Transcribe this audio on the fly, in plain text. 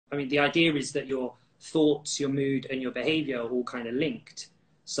I mean, the idea is that your thoughts, your mood, and your behavior are all kind of linked.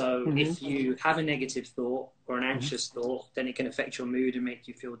 So if you have a negative thought or an anxious thought, then it can affect your mood and make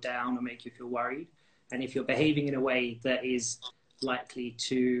you feel down or make you feel worried. And if you're behaving in a way that is likely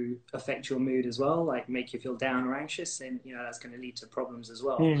to affect your mood as well, like make you feel down or anxious, then that's going to lead to problems as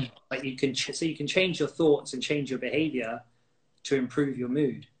well. Like you can change your thoughts and change your behavior to improve your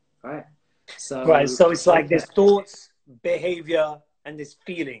mood, right? So it's like there's thoughts, behavior, and there's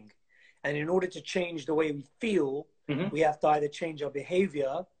feeling. And in order to change the way we feel, we have to either change our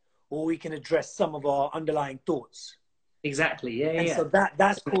behavior or we can address some of our underlying thoughts. Exactly. So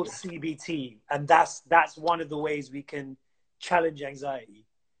that's called CBT. And that's one of the ways we can challenge anxiety.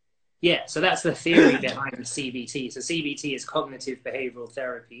 Yeah, so that's the theory behind CBT. So CBT is cognitive behavioral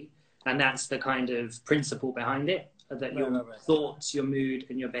therapy, and that's the kind of principle behind it, that your thoughts, your mood,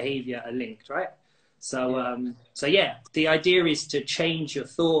 and your behavior are linked, right? So, the idea is to change your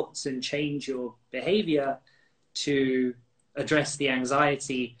thoughts and change your behavior to address the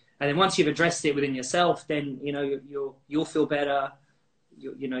anxiety. And then once you've addressed it within yourself, then, you'll feel better.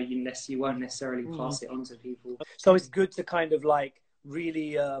 You won't necessarily pass it on to people. So it's good to kind of like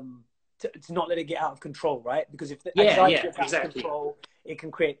really to not let it get out of control, right? Because if the anxiety gets out of control, it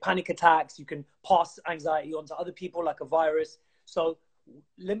can create panic attacks. You can pass anxiety on to other people like a virus. So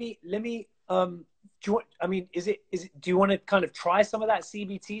let me do you want to kind of try some of that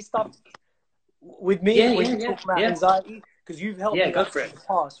CBT stuff with me when you talk about anxiety? Because you've helped me in the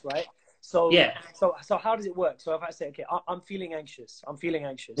past, right? So so how does it work? So if I say, okay, I'm feeling anxious.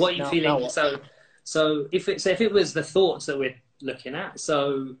 What are you feeling? So if it was the thoughts that we're looking at,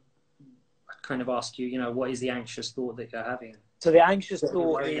 so I'd kind of ask you, what is the anxious thought that you're having? So the anxious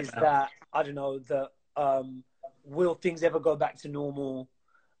thought is that, I don't know, will things ever go back to normal?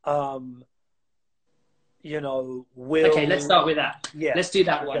 Okay, let's start with that. Yeah. Let's do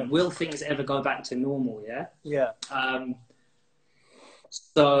that one. Will things ever go back to normal? Yeah. Yeah.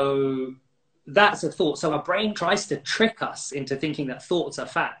 So that's a thought. So our brain tries to trick us into thinking that thoughts are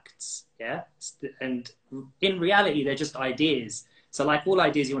facts. Yeah. And in reality, they're just ideas. So like all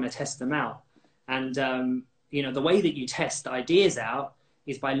ideas, you want to test them out. And, the way that you test ideas out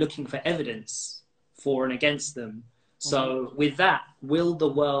is by looking for evidence for and against them. So with that, will the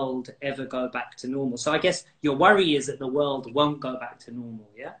world ever go back to normal? So I guess your worry is that the world won't go back to normal.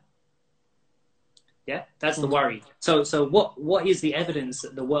 Yeah. Yeah, that's the worry. So what is the evidence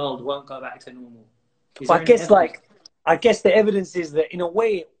that the world won't go back to normal? I guess the evidence is that in a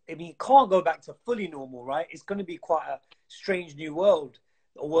way, it can't go back to fully normal, right? It's going to be quite a strange new world,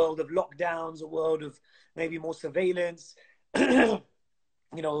 a world of lockdowns, a world of maybe more surveillance, a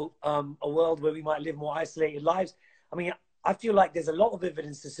world where we might live more isolated lives. I feel like there's a lot of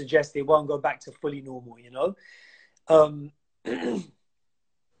evidence to suggest it won't go back to fully normal,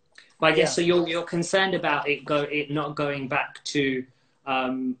 I guess so. You're concerned about it not going back to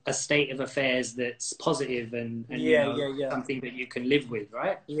a state of affairs that's positive and something that you can live with,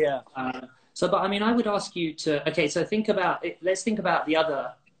 right? Yeah. But I would ask you to so think about it. Let's think about the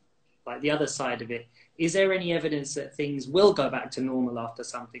other side of it. Is there any evidence that things will go back to normal after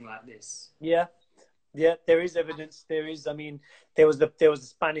something like this? Yeah. Yeah, there is evidence. There is. There was the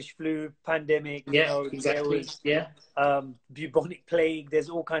Spanish flu pandemic. Exactly. There was, bubonic plague. There's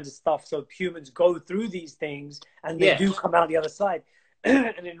all kinds of stuff. So humans go through these things, and they do come out the other side.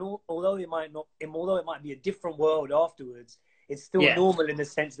 And although it might be a different world afterwards, it's still normal in the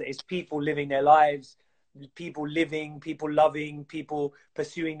sense that it's people living their lives, people living, people loving, people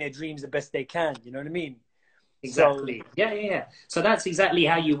pursuing their dreams the best they can. You know what I mean? Exactly. So, So that's exactly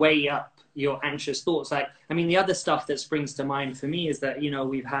how you weigh up your anxious thoughts. The other stuff that springs to mind for me is that,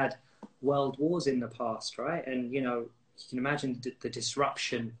 we've had world wars in the past, right? And, you can imagine the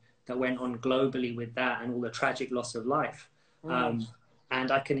disruption that went on globally with that and all the tragic loss of life. And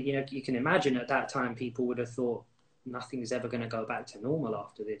you can imagine at that time, people would have thought nothing's ever going to go back to normal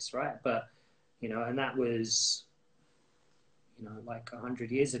after this, right? But, and that was, like 100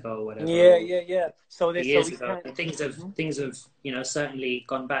 years ago or whatever. Yeah. So things have, certainly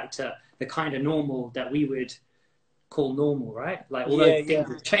gone back to the kind of normal that we would call normal, right? Like, although things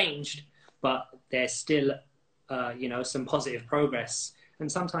have changed, but there's still, some positive progress.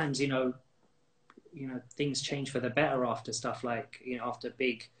 And sometimes, things change for the better after stuff like, after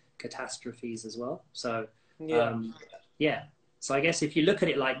big catastrophes as well. So, So I guess if you look at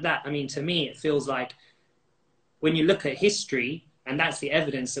it like that, to me, it feels like, when you look at history, and that's the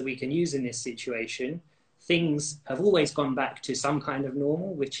evidence that we can use in this situation, things have always gone back to some kind of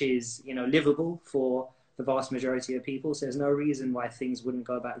normal, which is, livable for the vast majority of people. So there's no reason why things wouldn't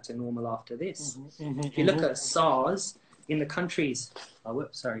go back to normal after this. If you look at SARS, in the countries, oh,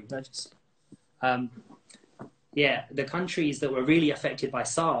 whoops, sorry, I just, yeah, the countries that were really affected by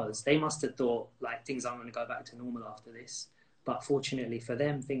SARS, they must have thought like things aren't going to go back to normal after this. But fortunately for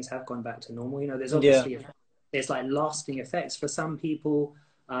them, things have gone back to normal. You know, there's obviously there's like lasting effects for some people,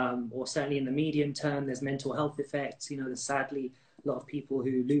 or certainly in the medium term, there's mental health effects. You know, there's sadly a lot of people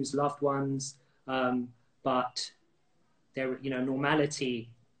who lose loved ones, but there, you know, normality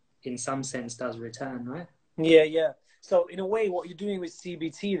in some sense does return, right? Yeah, yeah. So in a way, what you're doing with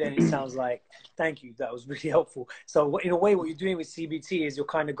CBT, then it sounds like, thank you, that was really helpful. So in a way, what you're doing with CBT is you're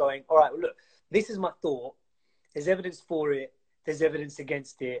kind of going, all right, well, look, this is my thought. There's evidence for it. There's evidence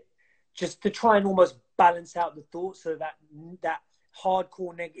against it. Just to try and almost balance out the thought so that that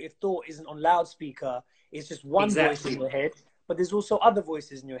hardcore negative thought isn't on loudspeaker. It's just one voice in your head, but there's also other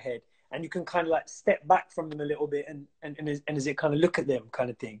voices in your head. And you can kind of like step back from them a little bit and as it kind of look at them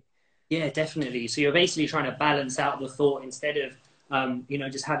kind of thing. Yeah, definitely. So you're basically trying to balance out the thought instead of, you know,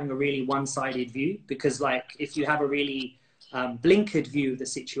 just having a really one-sided view. Because like if you have a really blinkered view of the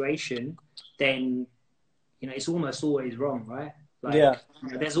situation, then, you know, it's almost always wrong, right? Like, yeah.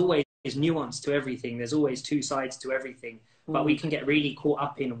 You know, there's always nuance to everything. There's always two sides to everything. But we can get really caught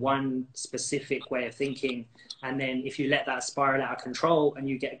up in one specific way of thinking. And then if you let that spiral out of control and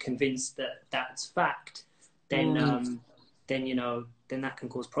you get convinced that that's fact, then, then you know, then that can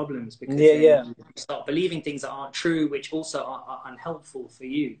cause problems because you start believing things that aren't true, which also are unhelpful for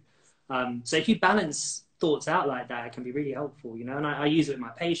you. So if you balance thoughts out like that, it can be really helpful, you know, and I use it with my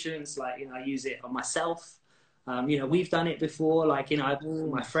patients, like, you know, I use it on myself. You know, we've done it before, like, you know,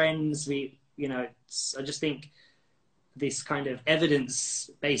 my friends, you know, I just think this kind of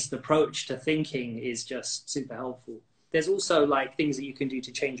evidence-based approach to thinking is just super helpful. There's also like things that you can do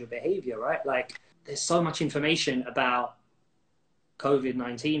to change your behavior, right? Like there's so much information about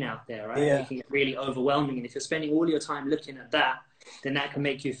COVID-19 out there, right? It can get really overwhelming. And if you're spending all your time looking at that, then that can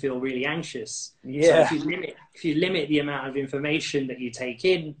make you feel really anxious. So if you limit the amount of information that you take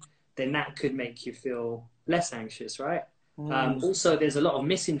in, then that could make you feel less anxious, right? Also, there's a lot of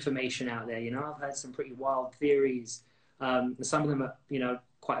misinformation out there. You know, I've heard some pretty wild theories. Some of them are, you know,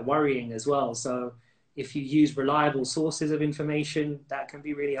 quite worrying as well. So if you use reliable sources of information, that can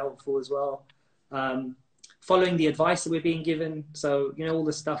be really helpful as well. Following the advice that we're being given. So, you know, all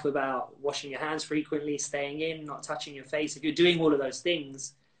the stuff about washing your hands frequently, staying in, not touching your face. If you're doing all of those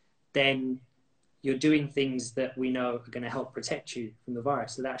things, then you're doing things that we know are going to help protect you from the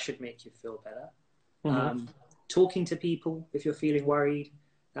virus. So that should make you feel better. Talking to people if you're feeling worried,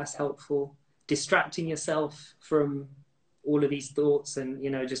 that's helpful. Distracting yourself from all of these thoughts and, you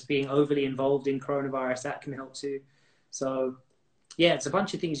know, just being overly involved in coronavirus, that can help too. So yeah, it's a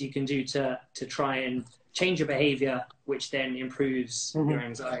bunch of things you can do to try and change your behavior, which then improves your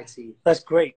anxiety. That's great.